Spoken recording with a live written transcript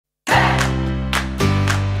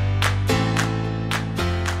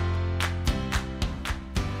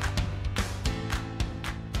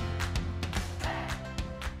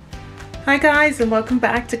Hi guys, and welcome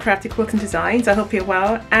back to Crafty Quilting Designs. I hope you're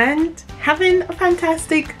well and having a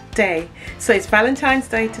fantastic day. So it's Valentine's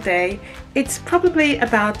Day today. It's probably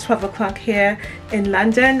about 12 o'clock here in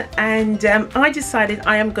London, and I decided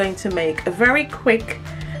I am going to make a very quick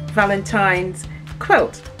Valentine's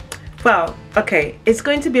quilt. Well, okay, it's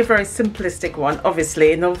going to be a very simplistic one,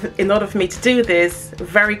 obviously, in order for me to do this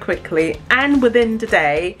very quickly and within the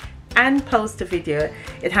day and post a video,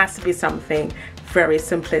 it has to be something very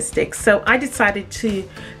simplistic. So I decided to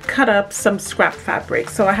cut up some scrap fabric.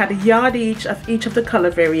 So I had a yard each of the color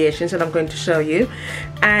variations that I'm going to show you,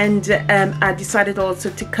 and I decided also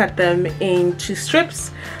to cut them into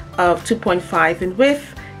strips of 2.5 in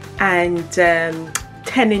width and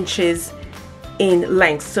 10 inches in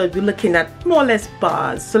length. So we're looking at more or less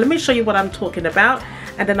bars. So let me show you what I'm talking about,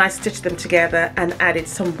 and then I stitched them together and added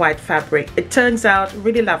some white fabric. It turns out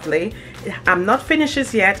really lovely. I'm not finished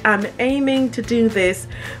as yet. I'm aiming to do this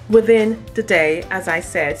within the day, as I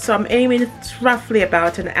said. So I'm aiming roughly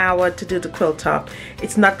about an hour to do the quilt top.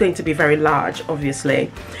 It's not going to be very large,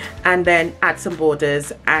 obviously. And then add some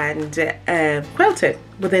borders and quilt it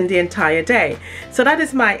within the entire day. So that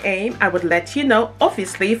is my aim. I would let you know,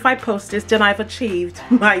 obviously, if I post this, then I've achieved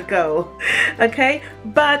my goal. Okay,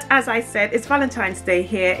 but as I said, it's Valentine's Day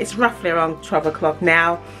here. It's roughly around 12 o'clock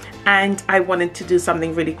now, and I wanted to do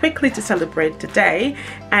something really quickly to celebrate today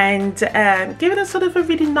and give it a sort of a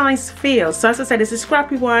really nice feel. So as I said, it's a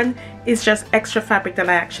scrappy one. It's just extra fabric that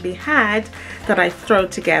I actually had that I throw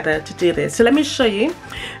together to do this. So let me show you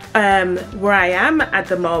where I am at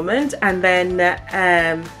the moment, and then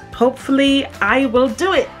hopefully I will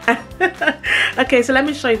do it. Okay, so let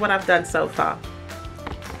me show you what I've done so far.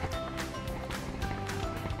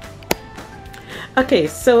 Okay,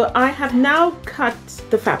 so I have now cut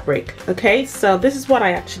the fabric. Okay, so this is what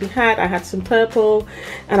I actually had. I had some purple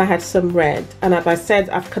and I had some red, and as I said,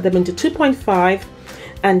 I've cut them into 2.5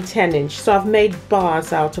 and 10 inch. So I've made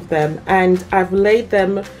bars out of them, and I've laid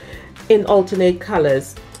them in alternate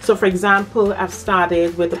colors. So for example, I've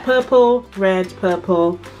started with the purple,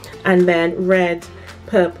 and then red,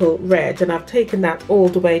 purple, red, and I've taken that all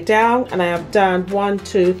the way down, and I have done 1,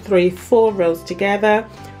 2, 3, 4 rows together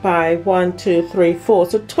by 1, 2, 3, 4,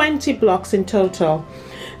 so 20 blocks in total.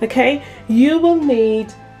 Okay, you will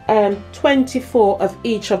need 24 of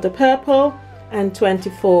each of the purple and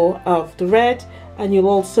 24 of the red, and you'll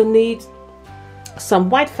also need some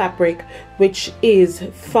white fabric, which is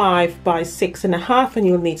 5 by 6.5, and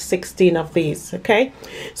you'll need 16 of these. Okay,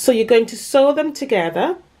 so you're going to sew them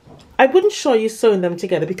together. I wouldn't show you sewing them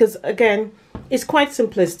together because, again, it's quite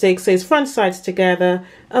simplistic. So it's front sides together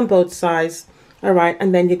and both sides. All right,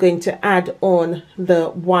 and then you're going to add on the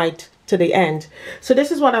white to the end. So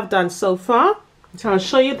this is what I've done so far. So I'll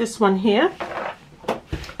show you this one here.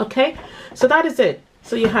 Okay, so that is it.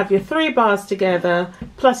 So you have your 3 bars together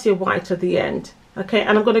plus your white at the end. Okay,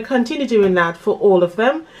 and I'm going to continue doing that for all of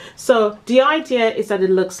them. So the idea is that it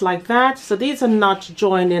looks like that. So these are not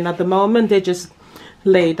joined in at the moment, they're just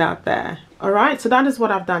laid out there. All right, so that is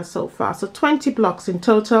what I've done so far. So 20 blocks in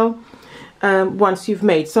total. Once you've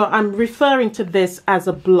made, so I'm referring to this as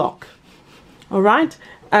a block. All right,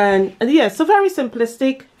 and yeah, so very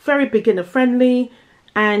simplistic, very beginner friendly,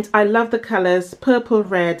 and I love the colors purple,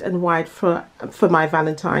 red and white for my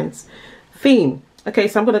Valentine's theme. Okay,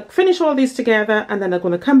 so I'm going to finish all these together, and then I'm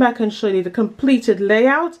going to come back and show you the completed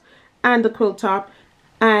layout and the quilt top,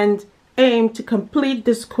 and aim to complete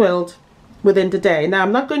this quilt within the day. Now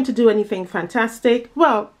I'm not going to do anything fantastic.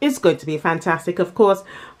 Well, it's going to be fantastic, of course,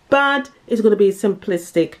 but it's going to be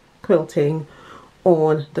simplistic quilting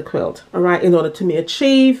on the quilt, all right, in order to me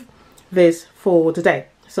achieve this for today.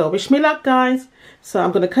 So wish me luck, guys. So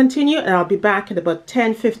I'm going to continue, and I'll be back in about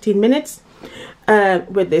 10-15 minutes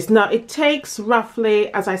with this. Now it takes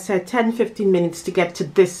roughly, as I said, 10-15 minutes to get to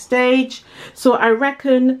this stage. So I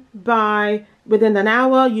reckon within an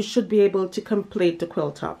hour you should be able to complete the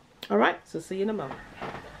quilt top. All right, so see you in a moment.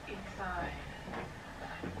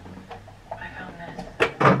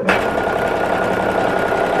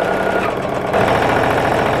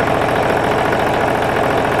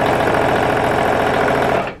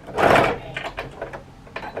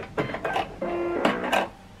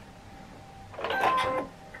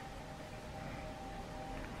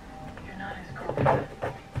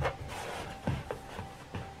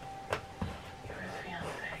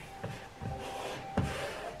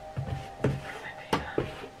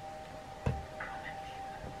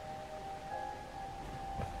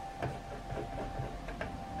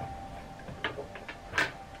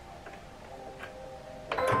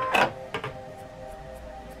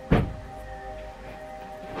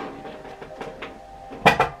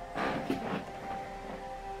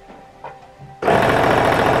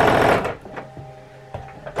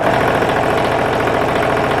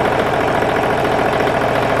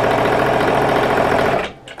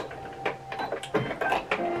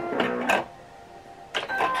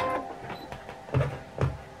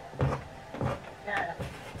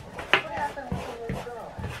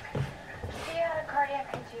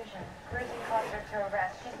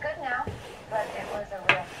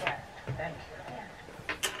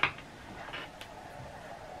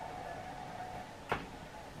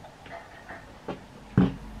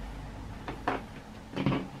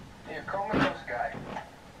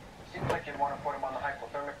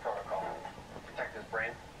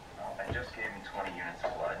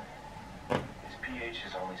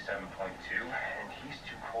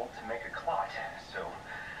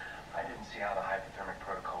 see how the hypothermic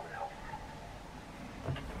protocol would help.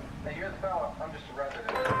 Hey, you're the fellow. I'm just a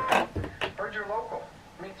resident. Heard you're local.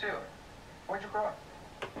 Me too. Where'd you grow up?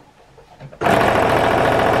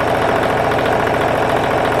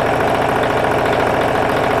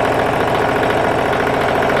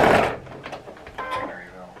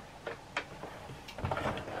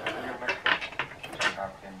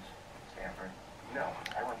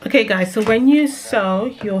 Okay guys, so when you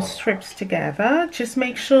sew your strips together, just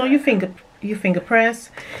make sure you finger press.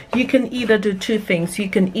 You can either do two things. You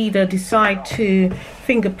can either decide to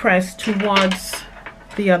finger press towards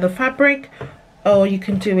the other fabric, or you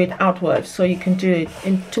can do it outwards. So you can do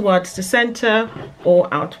it towards the center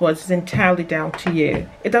or outwards. It's entirely down to you.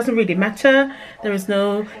 It doesn't really matter. There is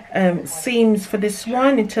no seams for this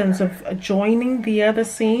one in terms of joining the other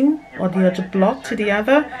seam or the other block to the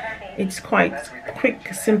other. It's quite quick,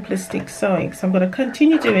 simplistic sewing. So I'm going to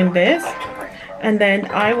continue doing this, and then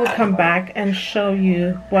I will come back and show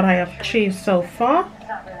you what I have achieved so far.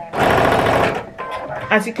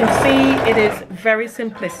 As you can see, it is very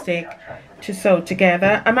simplistic to sew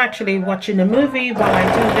together. I'm actually watching a movie while I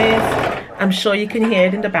do this. I'm sure you can hear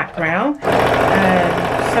it in the background. So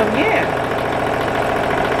yeah.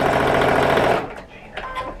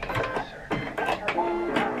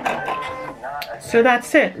 So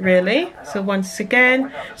that's it really. So once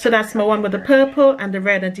again, so that's my one with the purple and the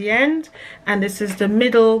red at the end, and this is the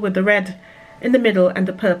middle with the red in the middle and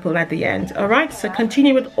the purple at the end. All right, so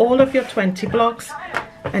continue with all of your 20 blocks,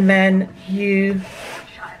 and then you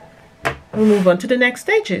will move on to the next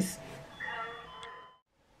stages.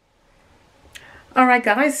 All right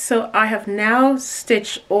guys, so I have now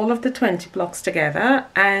stitched all of the 20 blocks together,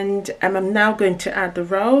 and I'm now going to add the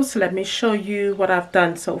rows. So let me show you what I've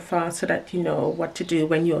done so far so that you know what to do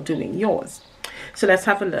when you're doing yours. So let's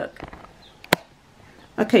have a look.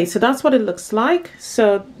 Okay, so that's what it looks like.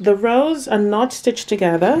 So the rows are not stitched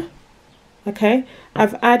together. Okay,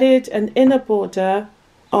 I've added an inner border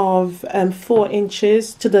of 4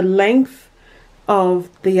 inches to the length of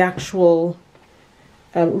the actual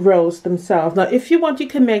rows themselves. Now if you want, you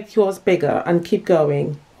can make yours bigger and keep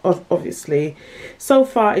going, obviously. So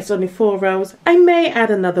far it's only 4 rows. I may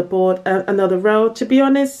add another row, to be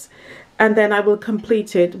honest, and then I will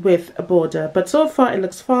complete it with a border, but so far it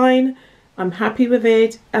looks fine. I'm happy with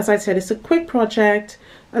it. As I said, it's a quick project,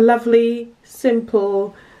 a lovely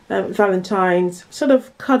simple Valentine's sort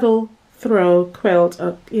of cuddle throw quilt,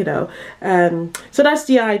 you know, so that's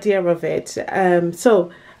the idea of it.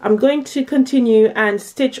 So I'm going to continue and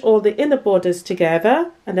stitch all the inner borders together,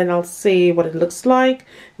 and then I'll see what it looks like.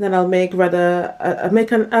 And then I'll make I'll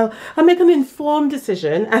make an informed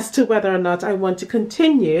decision as to whether or not I want to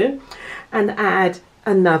continue and add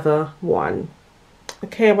another one.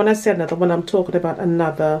 Okay, when I say another one, I'm talking about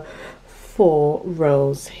another 4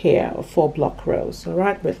 rows here, or 4 block rows. All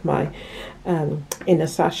right, with my inner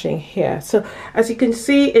sashing here. So as you can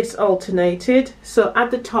see, it's alternated. So at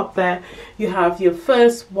the top there you have your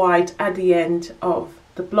first white at the end of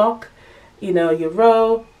the block, you know, your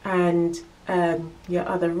row, and your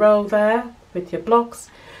other row there with your blocks,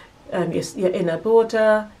 your inner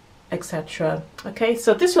border, etc. Okay,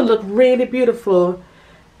 so this will look really beautiful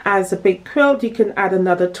as a big quilt. You can add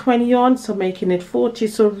another 20 on, so making it 40,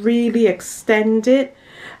 so really extend it.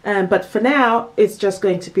 But for now, it's just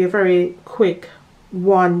going to be a very quick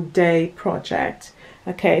one-day project.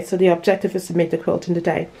 Okay, so the objective is to make the quilt in the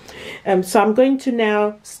day. So I'm going to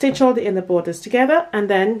now stitch all the inner borders together, and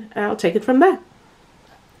then I'll take it from there.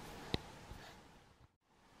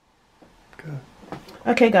 Good.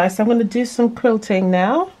 Okay guys, so I'm going to do some quilting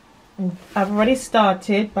now. I've already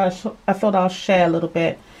started, but I thought I'll share a little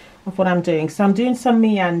bit of what I'm doing. So I'm doing some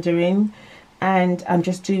meandering, and I'm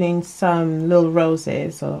just doing some little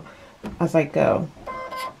roses or as I go.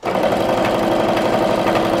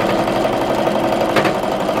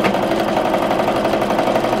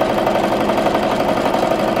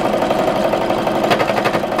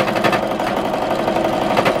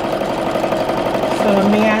 So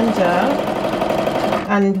meander,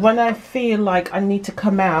 and when I feel like I need to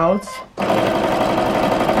come out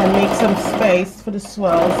and make some space for the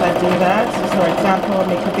swirls, I do that. So for example, I'll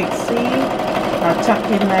make a big C, I'll tuck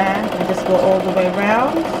in there and just go all the way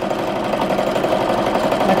around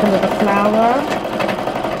like a little flower.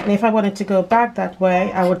 And if I wanted to go back that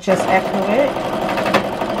way, I would just echo it.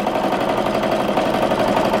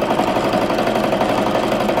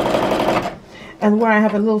 And where I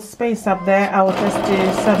have a little space up there, I will just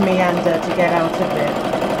do some meander to get out of it.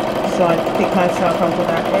 So I pick myself onto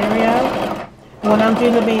that area. When I'm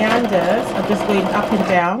doing the meanders, I'm just going up and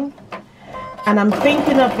down, and I'm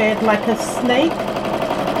thinking of it like a snake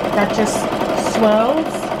that just swirls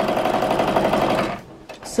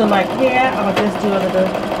So like here, I'll just do a little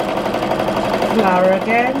flower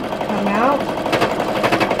again, come out.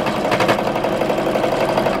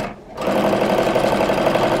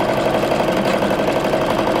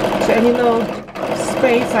 So any little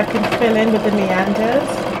space I can fill in with the meanders.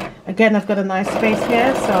 Again, I've got a nice space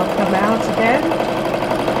here, so I'll come out again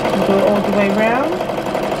and go all the way around.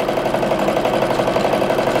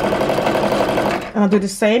 And I'll do the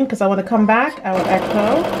same because I want to come back. I will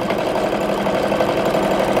echo.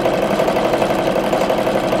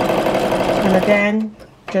 And again,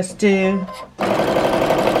 just do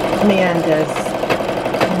meanders.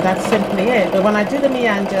 And that's simply it. But when I do the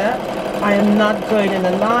meander, I am not going in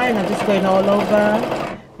a line, I'm just going all over.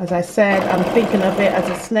 As I said, I'm thinking of it as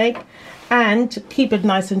a snake. And to keep it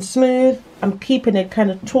nice and smooth, I'm keeping it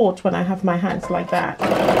kind of taut when I have my hands like that.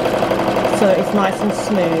 So it's nice and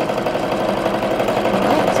smooth.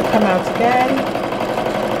 Alright, so come out again.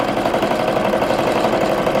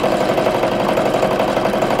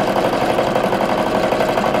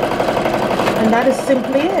 And that is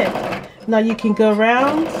simply it. Now you can go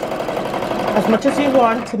around as much as you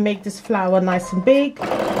want to make this flower nice and big,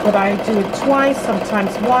 but I do it twice,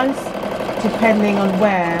 sometimes once, depending on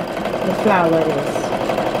where the flower is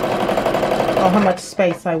or how much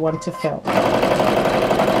space I want to fill.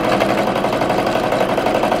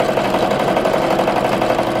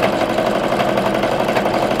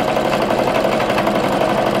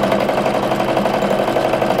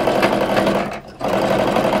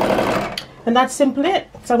 And that's simply it.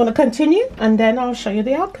 So I'm going to continue and then I'll show you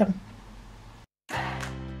the outcome.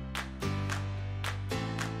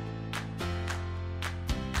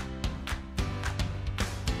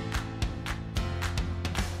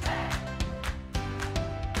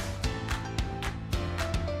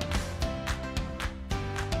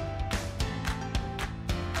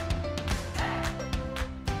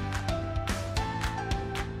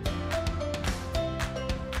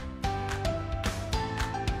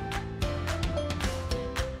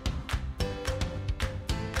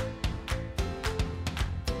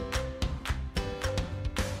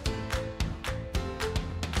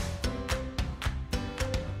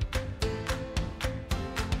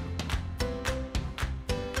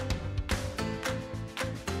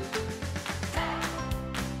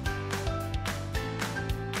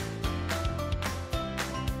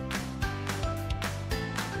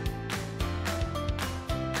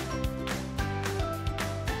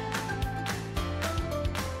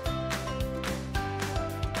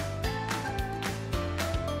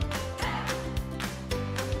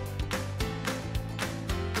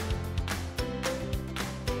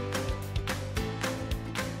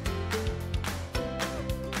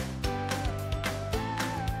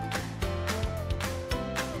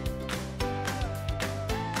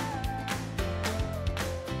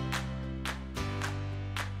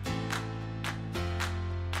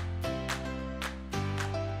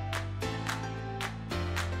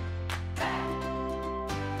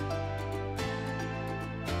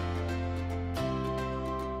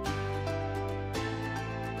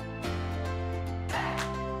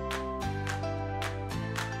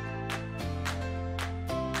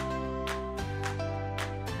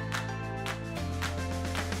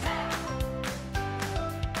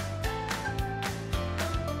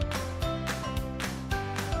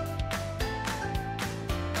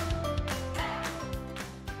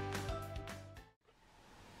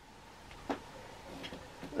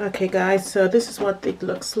 Okay guys, so this is what it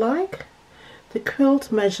looks like. The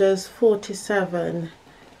quilt measures 47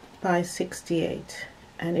 by 68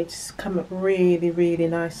 and it's come up really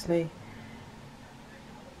nicely.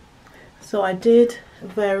 So I did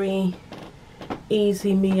very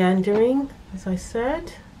easy meandering, as I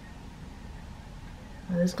said.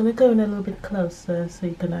 I'm just going to go in a little bit closer so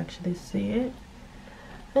you can actually see it.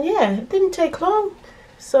 And yeah, it didn't take long.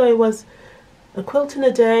 So it was a quilt in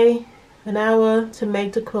a day, an hour to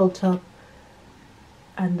make the quilt up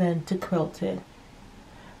and then to quilt it.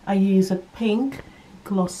 I use a pink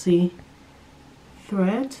glossy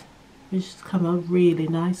thread which has come out really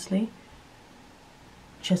nicely.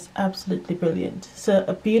 Just absolutely brilliant. So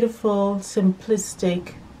a beautiful,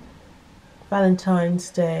 simplistic Valentine's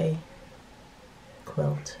Day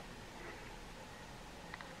quilt.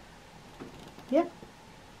 Yep.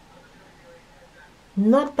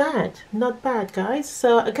 Not bad guys.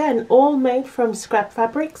 So again, all made from scrap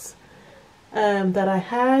fabrics that I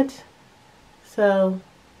had. So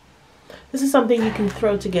this is something you can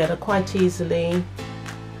throw together quite easily.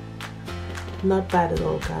 Not bad at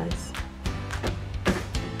all, guys.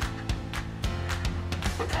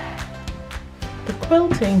 The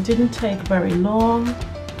quilting didn't take very long.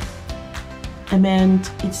 I mean,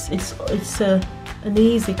 it's a an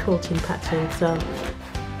easy quilting pattern, so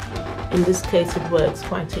in this case it works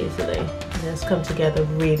quite easily and it's come together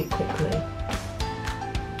really quickly.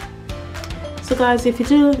 So guys, if you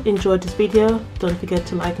do enjoy this video, don't forget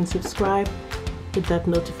to like and subscribe, hit that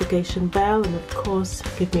notification bell, and of course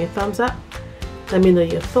give me a thumbs up. Let me know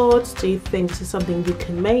your thoughts. Do you think this is something you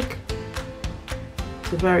can make?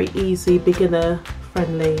 It's a very easy, beginner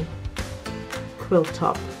friendly quilt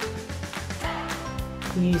top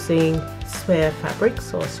using spare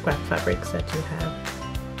fabrics or scrap fabrics that you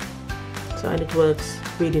have. So, and it works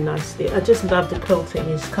really nicely. I just love the quilting,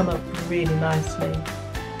 it's come up really nicely,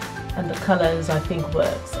 and the colours I think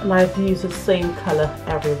works, and I've used the same colour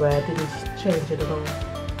everywhere, I didn't change it at all.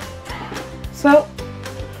 So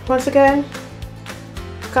once again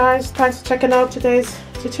guys, thanks for checking out today's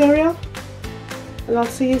tutorial, and I'll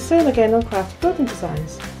see you soon again on Crafty Quilting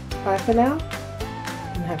Designs. Bye for now,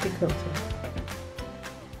 and happy quilting.